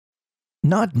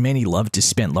Not many love to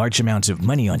spend large amounts of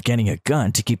money on getting a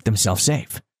gun to keep themselves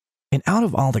safe. And out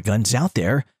of all the guns out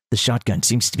there, the shotgun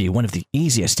seems to be one of the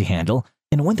easiest to handle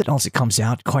and one that also comes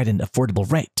out quite an affordable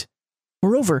rate.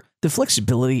 Moreover, the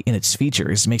flexibility in its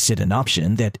features makes it an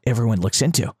option that everyone looks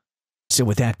into. So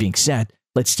with that being said,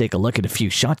 let's take a look at a few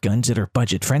shotguns that are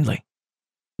budget-friendly.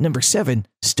 Number 7.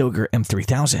 Stoeger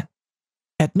M3000.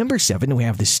 At number 7, we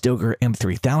have the Stoeger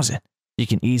M3000. You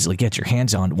can easily get your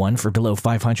hands on one for below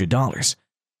 $500.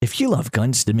 If you love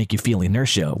guns that make you feel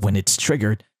inertia when it's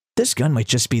triggered, this gun might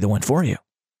just be the one for you.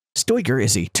 Stoeger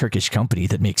is a Turkish company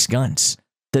that makes guns.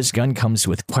 This gun comes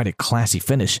with quite a classy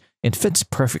finish and fits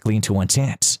perfectly into one's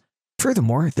hands.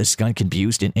 Furthermore, this gun can be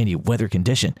used in any weather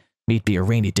condition, may it be a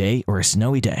rainy day or a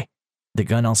snowy day. The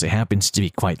gun also happens to be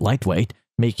quite lightweight,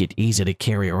 making it easy to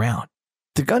carry around.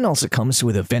 The gun also comes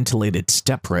with a ventilated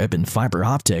step rib and fiber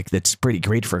optic that's pretty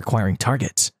great for acquiring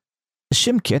targets. The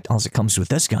shim kit also comes with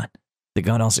this gun. The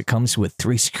gun also comes with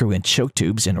 3 screw-in choke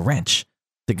tubes and a wrench.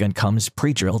 The gun comes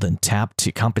pre-drilled and tapped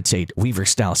to compensate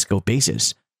Weaver-style scope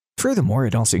bases. Furthermore,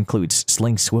 it also includes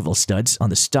sling swivel studs on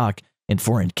the stock and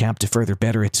fore-end cap to further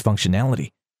better its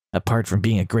functionality. Apart from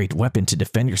being a great weapon to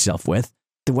defend yourself with,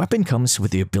 the weapon comes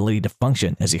with the ability to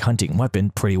function as a hunting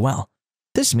weapon pretty well.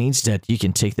 This means that you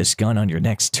can take this gun on your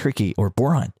next turkey or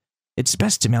boar hunt. It's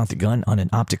best to mount the gun on an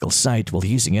optical sight while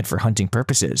using it for hunting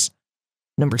purposes.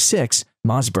 Number 6.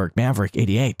 Mossberg Maverick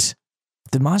 88.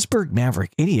 The Mossberg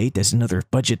Maverick 88 is another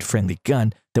budget-friendly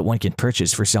gun that one can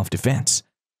purchase for self-defense.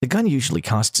 The gun usually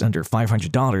costs under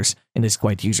 $500 and is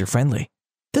quite user-friendly.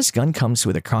 This gun comes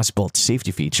with a crossbolt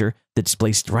safety feature that's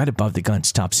placed right above the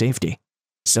gun's top safety.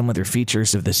 Some other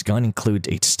features of this gun include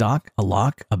a stock, a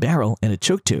lock, a barrel, and a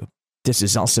choke tube. This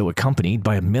is also accompanied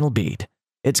by a middle bead.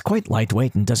 It's quite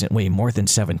lightweight and doesn't weigh more than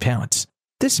 7 pounds.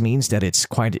 This means that it's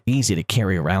quite easy to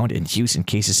carry around and use in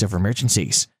cases of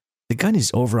emergencies. The gun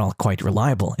is overall quite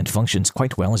reliable and functions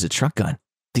quite well as a truck gun.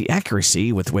 The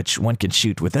accuracy with which one can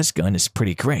shoot with this gun is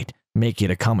pretty great, making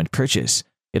it a common purchase.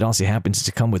 It also happens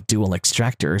to come with dual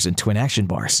extractors and twin action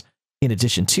bars. In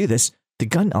addition to this, the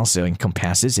gun also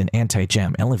encompasses an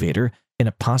anti-jam elevator and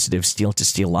a positive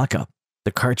steel-to-steel lockup.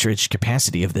 The cartridge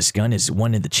capacity of this gun is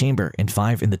 1 in the chamber and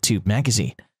 5 in the tube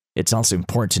magazine. It's also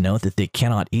important to note that they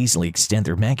cannot easily extend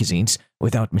their magazines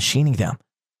without machining them.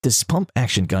 This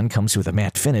pump-action gun comes with a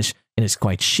matte finish and is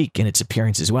quite chic in its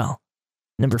appearance as well.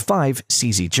 Number 5.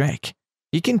 CZ Drake.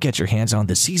 You can get your hands on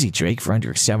the CZ Drake for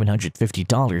under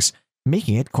 $750,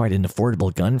 making it quite an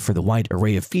affordable gun for the wide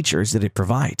array of features that it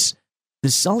provides.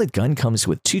 This solid gun comes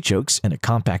with 2 chokes and a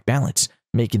compact balance,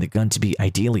 making the gun to be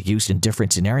ideally used in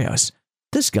different scenarios.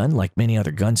 This gun, like many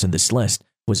other guns on this list,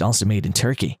 was also made in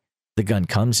Turkey. The gun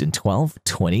comes in 12,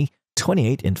 20,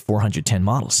 28, and 410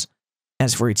 models.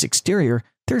 As for its exterior,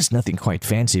 there's nothing quite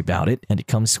fancy about it, and it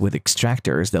comes with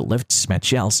extractors that lift spent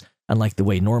shells, unlike the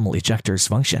way normal ejectors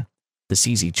function. The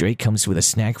CZ Drake comes with a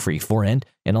snag-free forend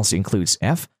and also includes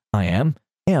F, IM,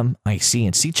 M, IC,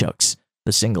 and C chokes.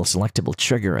 The single selectable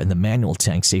trigger and the manual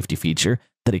tank safety feature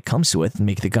that it comes with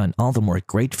make the gun all the more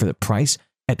great for the price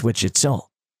at which it's sold.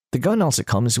 The gun also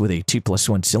comes with a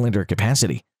 2+1 cylinder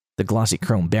capacity. The glossy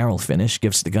chrome barrel finish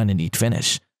gives the gun a neat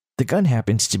finish. The gun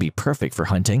happens to be perfect for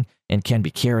hunting and can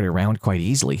be carried around quite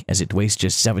easily as it weighs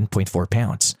just 7.4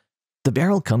 pounds. The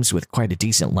barrel comes with quite a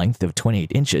decent length of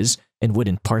 28 inches, and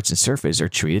wooden parts and surface are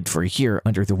treated for a year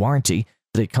under the warranty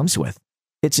that it comes with.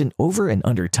 It's an over and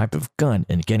under type of gun,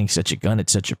 and getting such a gun at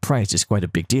such a price is quite a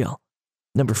big deal.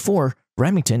 Number 4.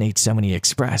 Remington 870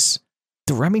 Express.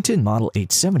 The Remington Model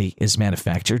 870 is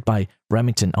manufactured by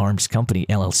Remington Arms Company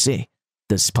LLC.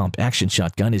 This pump-action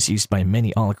shotgun is used by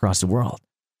many all across the world.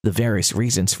 The various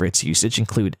reasons for its usage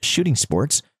include shooting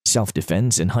sports,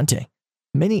 self-defense, and hunting.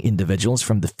 Many individuals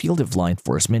from the field of law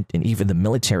enforcement and even the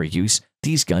military use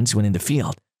these guns when in the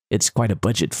field. It's quite a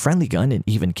budget-friendly gun and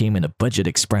even came in a Budget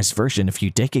Express version a few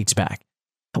decades back.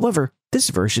 However, this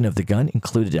version of the gun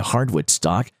included a hardwood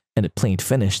stock and a plain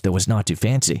finish that was not too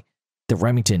fancy. The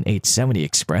Remington 870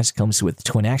 Express comes with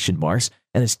twin action bars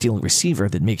and a steel receiver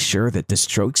that makes sure that the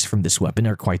strokes from this weapon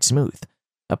are quite smooth.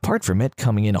 Apart from it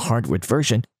coming in a hardwood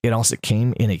version, it also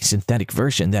came in a synthetic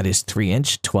version that is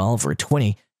 3-inch, 12, or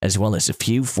 20, as well as a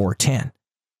few 410.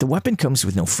 The weapon comes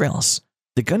with no frills.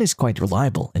 The gun is quite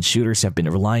reliable, and shooters have been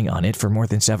relying on it for more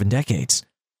than 7 decades.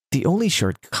 The only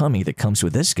shortcoming that comes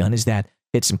with this gun is that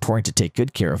it's important to take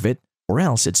good care of it, or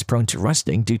else it's prone to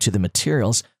rusting due to the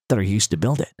materials that are used to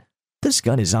build it. This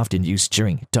gun is often used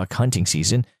during duck hunting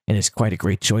season and is quite a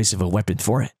great choice of a weapon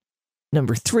for it.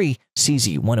 Number 3.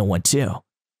 CZ1012.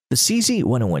 The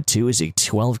CZ1012 is a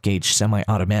 12-gauge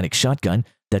semi-automatic shotgun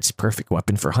that's a perfect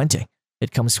weapon for hunting.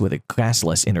 It comes with a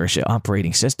gasless inertia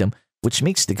operating system which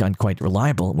makes the gun quite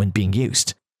reliable when being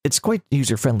used. It's quite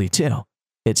user-friendly too.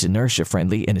 It's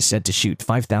inertia-friendly and is said to shoot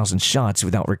 5,000 shots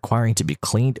without requiring to be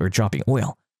cleaned or dropping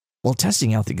oil. While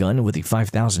testing out the gun with the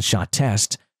 5,000 shot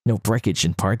test, no breakage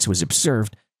in parts was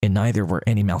observed and neither were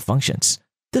any malfunctions.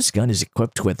 This gun is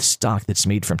equipped with stock that's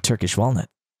made from Turkish walnut.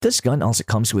 This gun also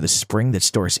comes with a spring that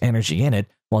stores energy in it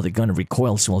while the gun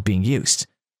recoils while being used.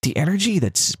 The energy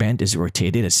that's spent is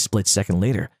rotated a split second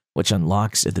later, which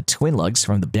unlocks the twin lugs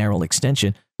from the barrel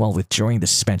extension while withdrawing the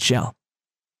spent shell.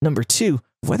 Number 2.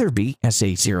 Weatherby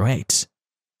SA-08.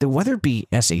 The Weatherby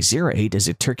SA-08 is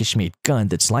a Turkish-made gun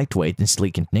that's lightweight and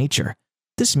sleek in nature.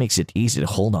 This makes it easy to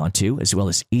hold on to as well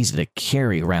as easy to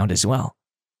carry around as well.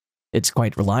 It's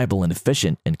quite reliable and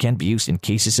efficient and can be used in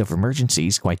cases of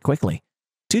emergencies quite quickly.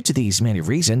 Due to these many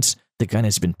reasons, the gun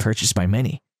has been purchased by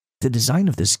many. The design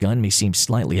of this gun may seem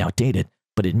slightly outdated,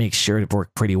 but it makes sure to work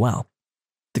pretty well.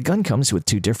 The gun comes with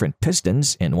 2 different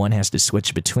pistons and one has to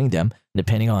switch between them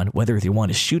depending on whether they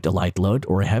want to shoot a light load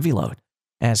or a heavy load.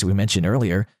 As we mentioned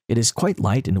earlier, it is quite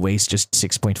light and weighs just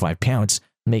 6.5 pounds,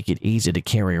 making it easy to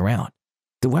carry around.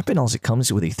 The weapon also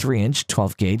comes with a 3-inch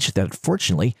 12-gauge that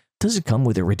unfortunately doesn't come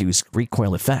with a reduced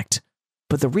recoil effect.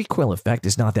 But the recoil effect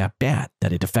is not that bad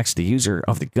that it affects the user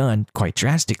of the gun quite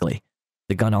drastically.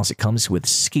 The gun also comes with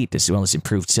skeet as well as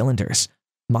improved cylinders.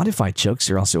 Modified chokes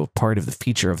are also a part of the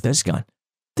feature of this gun.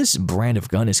 This brand of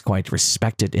gun is quite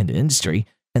respected in the industry,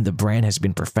 and the brand has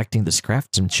been perfecting this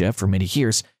craftsmanship for many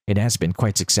years and has been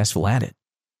quite successful at it.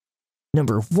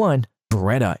 Number 1.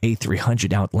 Beretta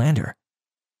A300 Outlander.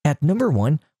 At number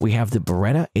 1, we have the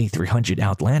Beretta A300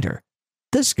 Outlander.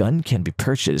 This gun can be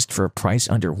purchased for a price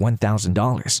under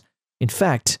 $1,000. In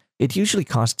fact, it usually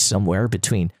costs somewhere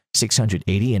between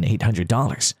 $680 and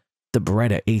 $800. The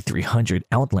Beretta A300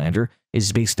 Outlander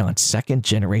is based on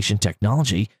second-generation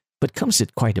technology, but comes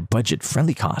at quite a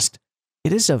budget-friendly cost.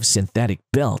 It is of synthetic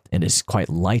build and is quite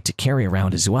light to carry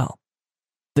around as well.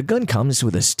 The gun comes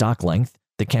with a stock length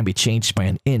that can be changed by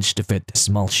an inch to fit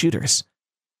small shooters.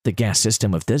 The gas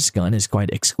system of this gun is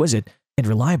quite exquisite and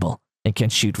reliable and can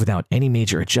shoot without any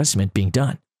major adjustment being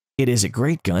done. It is a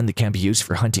great gun that can be used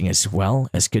for hunting as well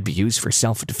as could be used for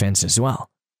self-defense as well.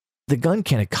 The gun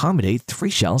can accommodate 3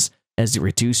 shells as the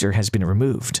reducer has been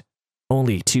removed.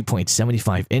 Only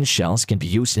 2.75-inch shells can be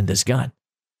used in this gun.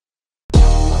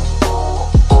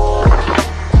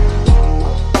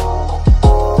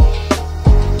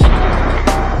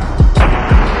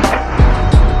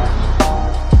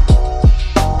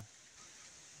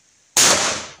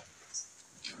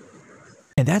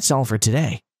 And that's all for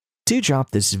today. Do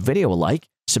drop this video a like,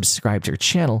 subscribe to our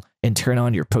channel, and turn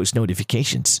on your post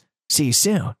notifications. See you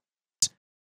soon.